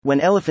When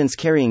elephants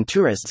carrying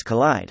tourists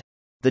collide.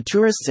 The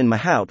tourists and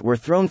Mahout were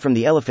thrown from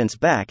the elephant's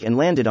back and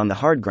landed on the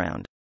hard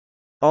ground.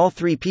 All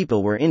 3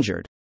 people were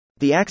injured.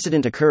 The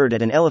accident occurred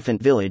at an elephant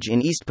village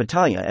in East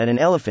Pattaya at an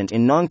elephant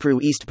in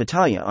Nongpru, East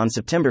Pattaya on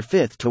September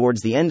 5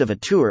 towards the end of a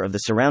tour of the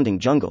surrounding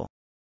jungle.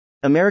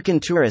 American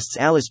tourists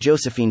Alice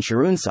Josephine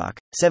Sharunsak,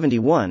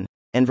 71,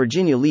 and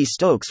Virginia Lee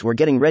Stokes were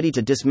getting ready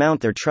to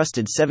dismount their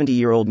trusted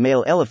 70-year-old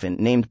male elephant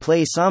named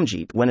Play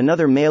Somjeet when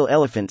another male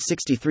elephant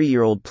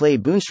 63-year-old Play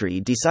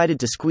Boonsri decided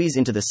to squeeze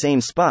into the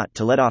same spot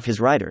to let off his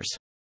riders.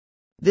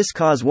 This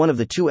caused one of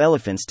the 2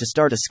 elephants to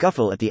start a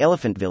scuffle at the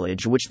elephant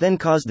village, which then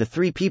caused the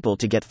 3 people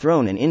to get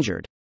thrown and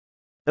injured.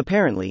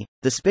 Apparently,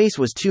 the space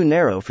was too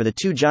narrow for the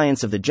 2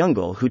 giants of the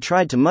jungle who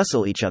tried to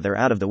muscle each other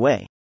out of the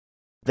way.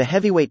 The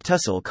heavyweight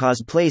tussle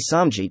caused Play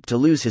Somjeet to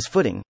lose his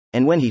footing,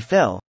 and when he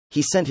fell,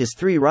 he sent his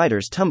 3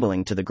 riders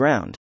tumbling to the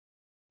ground.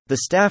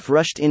 The staff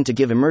rushed in to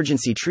give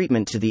emergency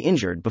treatment to the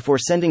injured before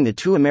sending the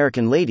 2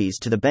 American ladies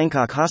to the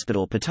Bangkok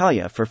Hospital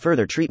Pattaya for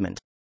further treatment.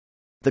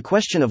 The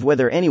question of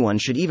whether anyone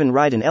should even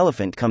ride an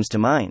elephant comes to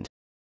mind.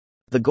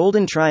 The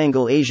Golden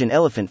Triangle Asian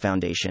Elephant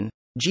Foundation,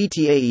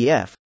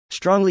 GTAEF,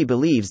 strongly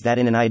believes that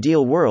in an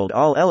ideal world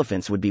all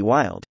elephants would be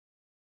wild.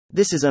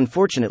 This is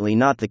unfortunately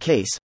not the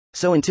case,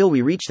 so until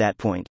we reach that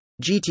point,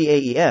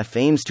 GTAEF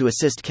aims to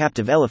assist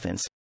captive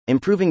elephants,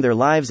 improving their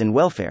lives and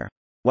welfare,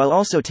 while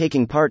also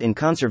taking part in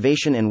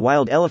conservation and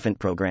wild elephant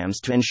programs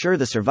to ensure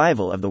the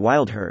survival of the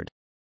wild herd.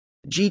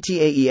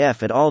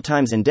 GTAEF at all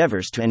times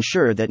endeavors to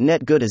ensure that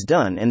net good is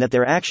done and that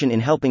their action in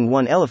helping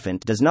one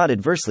elephant does not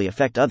adversely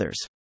affect others.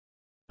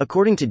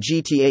 According to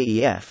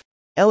GTAEF,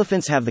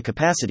 elephants have the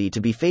capacity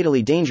to be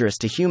fatally dangerous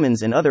to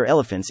humans and other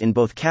elephants in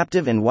both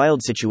captive and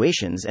wild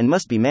situations and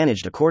must be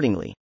managed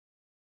accordingly.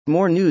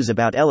 More news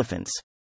about elephants.